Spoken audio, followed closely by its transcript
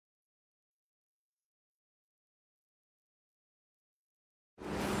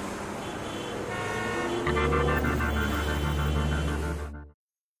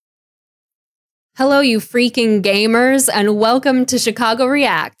Hello, you freaking gamers, and welcome to Chicago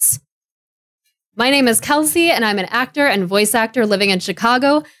Reacts. My name is Kelsey, and I'm an actor and voice actor living in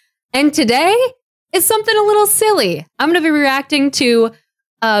Chicago. And today is something a little silly. I'm going to be reacting to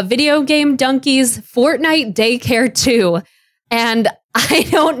Videogamedunkey's Fortnite Daycare 2. And I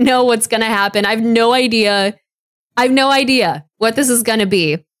don't know what's going to happen. I have no idea. I have no idea what this is going to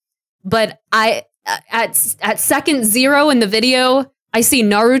be. But at second 0 in the video, I see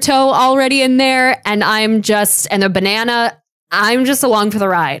Naruto already in there, and and the banana. I'm just along for the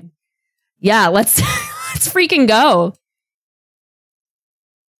ride. Yeah, let's freaking go.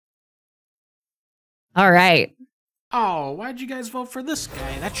 All right. Oh, why'd you guys vote for this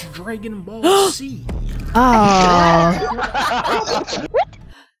guy? That's Dragon Ball Z. Oh.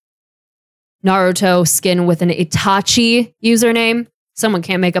 Naruto skin with an Itachi username. Someone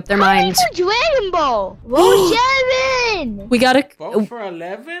can't make up their mind. Dragon Ball. Vote 7. We gotta vote for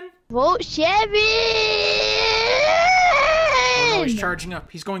 11. Vote 7. Oh no, he's charging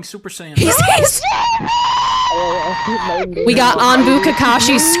up. He's going Super Saiyan. We got Anbu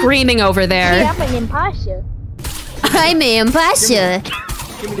Kakashi screaming over there. Hey, I'm an imposter. I'm an imposter.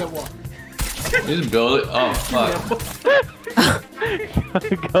 Give me that wall. You just build it. Oh fuck.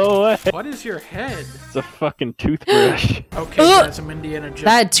 Go away. What is your head? It's a fucking toothbrush. Okay, guys, I'm Indiana Jones.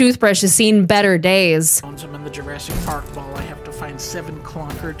 That toothbrush has seen better days. I'm in the Jurassic Park ball. I have to find 7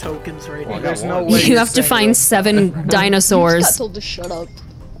 clunker tokens right now. There's no way You have to find 7 dinosaurs. You just got told to shut up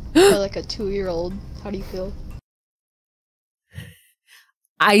by like a 2-year-old. How do you feel?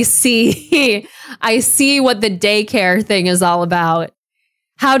 I see what the daycare thing is all about.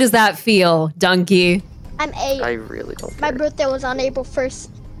 How does that feel, Dunkey? I'm 8. I really don't care. My birthday was on April 1st.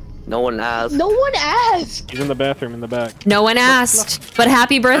 No one asked. No one asked! He's in the bathroom in the back. No one asked, but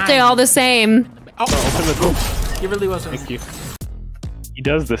happy birthday all the same. Oh, Open the door. he really wasn't. Thank you. He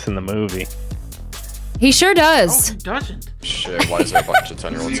does this in the movie. He sure Oh, does. he doesn't. Shit, why is there a bunch of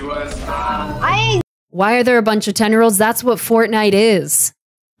 10-year-olds? Why are there a bunch of 10-year-olds? That's what Fortnite is.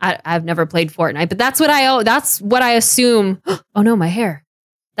 I've never played Fortnite, but that's what I assume. Oh no, my hair.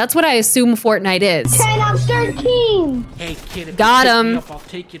 That's what I assume Fortnite is. 10 out of 13. Hey kid, if Got you pick him. me up, I'll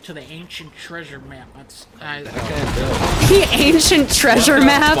take you to the ancient treasure map. The ancient treasure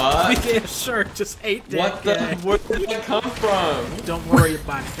map. Yeah, sure, just ate that. Where did that come from? Don't worry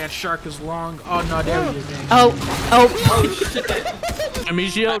about it. That shark is long. Oh no, there he is. Oh.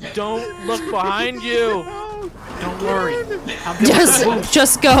 Amicio, don't look behind you. Don't worry. I'll give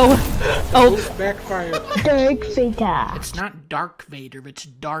Just go. Oh, backfire. Dark Vader. It's not Dark Vader, it's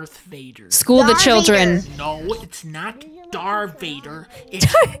Darth Vader. school the Darth children. Vader. No, it's not Darth Vader. It's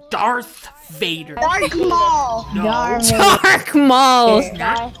Darth Vader. Dark Maul. No, Dark Maul. it's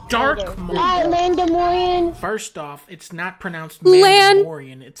not Dark Maul. Mandalorian. First off, it's not pronounced Lan-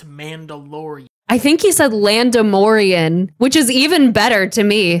 Mandalorian. It's Mandalorian. I think he said Landamorian, which is even better to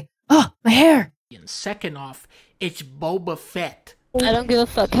me. Oh, my hair. Second off, it's Boba Fett. I don't give a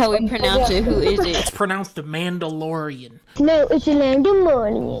fuck how we pronounce it. Who is it? It's pronounced the Mandalorian. No, it's a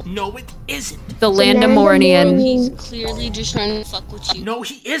Mandalorian. No, it isn't. The Landamorian. He's clearly just trying to fuck with you. No,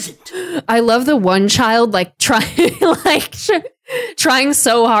 he isn't. I love the one child trying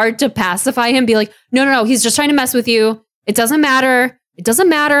so hard to pacify him, be like, no, he's just trying to mess with you. It doesn't matter. It doesn't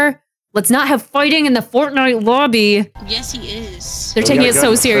matter. Let's not have fighting in the Fortnite lobby. Yes, he is. They're taking it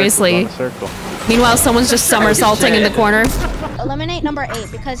so seriously. Meanwhile, someone's just somersaulting in the corner. Eliminate number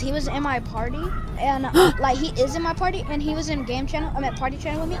 8 because he was in my party and like he is in my party and he was in game channel. I'm at party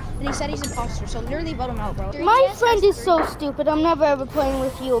channel with me and he said he's imposter. So literally vote him out, bro. My friend is so stupid. I'm never ever playing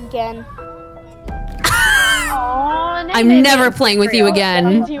with you again. I'm never playing with you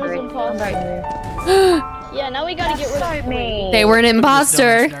again. He was imposter. Yeah, now we gotta get rid of me. They were an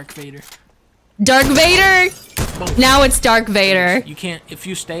imposter. Darth Vader. Dark Vader. Now it's Dark Vader. You can't, if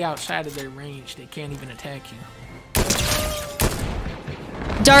you stay outside of their range, they can't even attack you.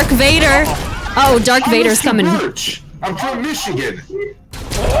 Dark Vader. Oh, Dark Vader's coming. Birch. I'm from Michigan.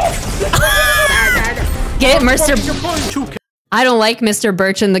 Get Mr. I don't like Mr.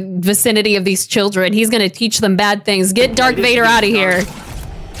 Birch in the vicinity of these children. He's gonna teach them bad things. Get Dark Vader out of here.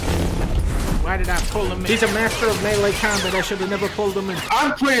 Why did I pull him in? He's a master of melee combat. I should have never pulled him in.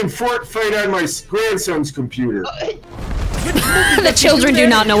 I'm playing Fortnite on my grandson's computer. The children do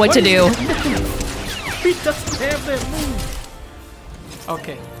not know what to do. He doesn't have that move.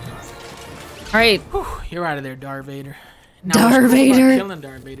 Okay. All right. Whew, you're out of there, Darth Vader. Now, Darth what's cool about Vader. killing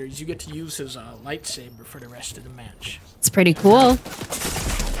Darth Vader is you get to use his lightsaber for the rest of the match. It's pretty cool.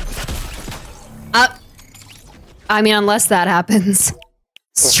 I mean, unless that happens.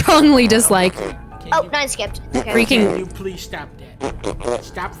 Strongly dislike. Oh, no, I skipped. Okay. Freaking. Can you please stop that?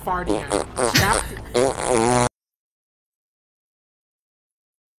 Stop farting out. Stop.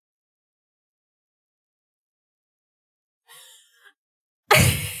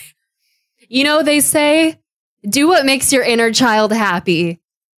 You know, they say, do what makes your inner child happy.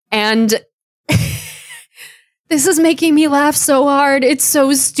 And this is making me laugh so hard. It's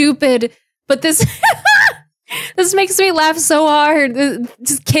so stupid. But this this makes me laugh so hard.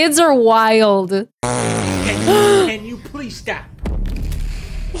 These kids are wild. Can you please stop?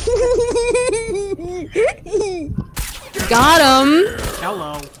 Got him.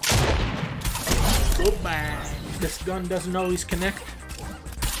 Hello. Goodbye. This gun doesn't always connect.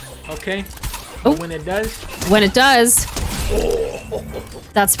 Okay? Oh. But when it does... When it does,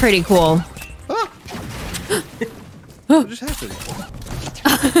 that's pretty cool. What just happened?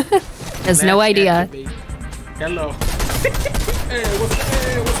 Has no idea. Activate. Hello. What's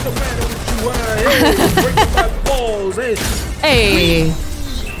the matter with you? Hey, breaking my balls. Hey.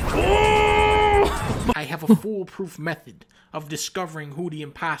 I have a foolproof method of discovering who the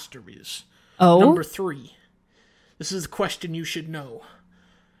imposter is. Oh? Number 3. This is a question you should know.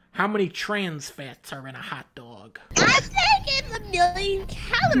 How many trans fats are in a hot dog? I'm thinking 1,000,000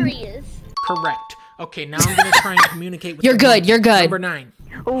 calories. Correct. Okay, now I'm going to try and communicate with You're good, you're good. Number 9.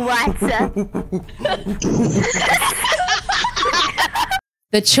 What's up?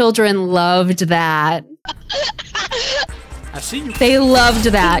 The children loved that. I see you. They loved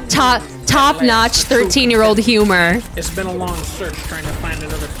that. Top-notch 13-year-old humor. It's been a long search trying to find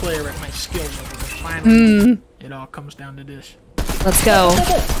another player at my skill level. But finally, it all comes down to this. Let's go.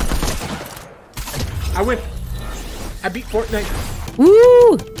 I win. I beat Fortnite.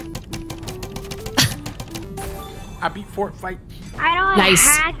 Woo! I beat Fortnite. I don't Nice.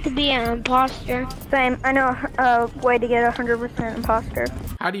 have to be an imposter. Same. I know a way to get 100% imposter.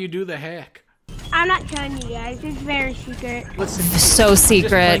 How do you do the hack? I'm not telling you guys. It's very secret. Listen. So Just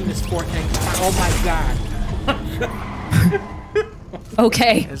secret. playing this Fortnite. Oh my god.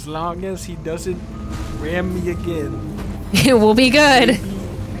 Okay. As long as he doesn't ram me again, It will be good.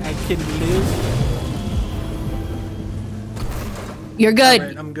 I can live. You're good.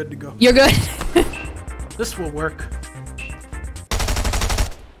 Alright, I'm good to go. You're good. This will work.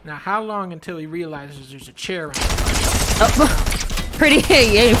 Now, how long until he realizes there's a chair on it?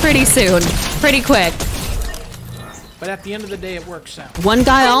 Pretty soon. Pretty quick. But at the end of the day, it works out. One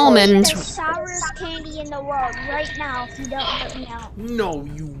guy almond. The sourest candy in the world right now if you don't let me out. No,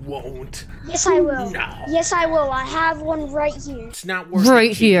 you won't. Yes, I will. No. Yes, I will. I have one right here. It's not working. Right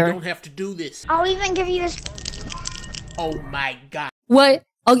kid. here. You don't have to do this. I'll even give you this. Oh my god. What?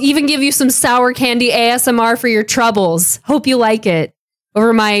 I'll even give you some sour candy ASMR for your troubles. Hope you like it.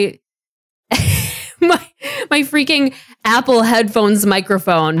 Over my my freaking Apple headphones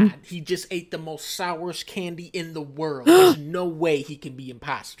microphone. God, he just ate the most sourest candy in the world. There's no way he can be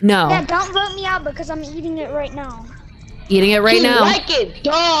imposter. No. Yeah, don't vote me out because I'm eating it right now. Eating it right now. He like it,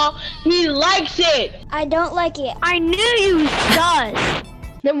 dog. He likes it. I don't like it. I knew you sus.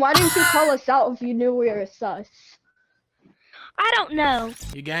 Then why didn't you call us out if you knew we were sus? I don't know.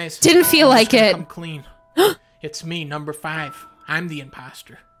 You guys Didn't feel I'm like just gonna it. Come clean. It's me, number 5. I'm the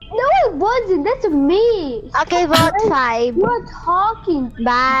imposter. No, it wasn't. That's me. Okay, vote 5. You're talking.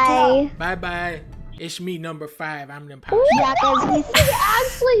 Bye. Bye bye. It's me, number 5. I'm the imposter. Yeah, It's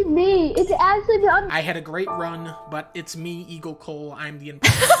actually me. It's actually me. I had a great run, but it's me, Eagle Cole. I'm the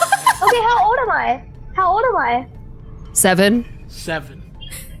imposter. Okay, how old am I? How old am I? 7. 7.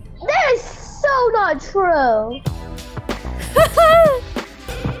 That is so not true.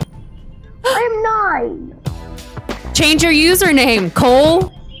 I'm 9. Change your username,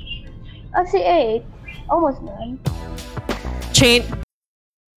 Cole. Actually 8. Almost 9. Change.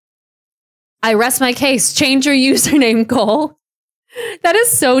 I rest my case. Change your username, Cole. That is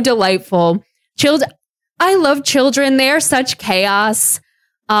so delightful. I love children. They are such chaos.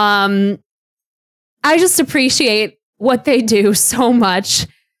 I just appreciate what they do so much.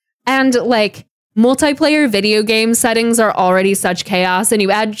 And like multiplayer video game settings are already such chaos, and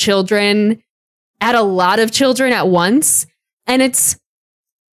you add a lot of children at once, and it's,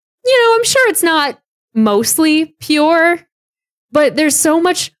 I'm sure it's not mostly pure, but there's so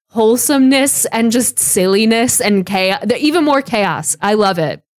much wholesomeness and just silliness and chaos, even more chaos. I love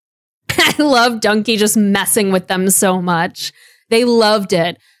it. I love Dunkey just messing with them so much. They loved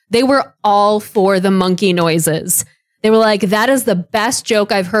it. They were all for the monkey noises. They were like, that is the best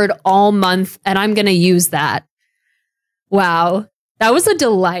joke I've heard all month, and I'm going to use that. Wow. That was a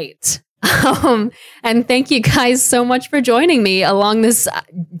delight. And thank you guys so much for joining me along this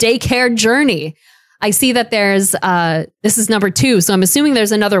daycare journey. I see that there's, this is number 2, so I'm assuming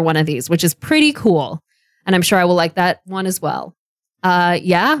there's another one of these, which is pretty cool. And I'm sure I will like that one as well.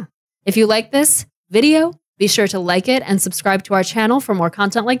 Yeah, if you like this video, be sure to like it and subscribe to our channel for more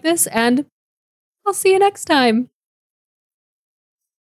content like this, and I'll see you next time.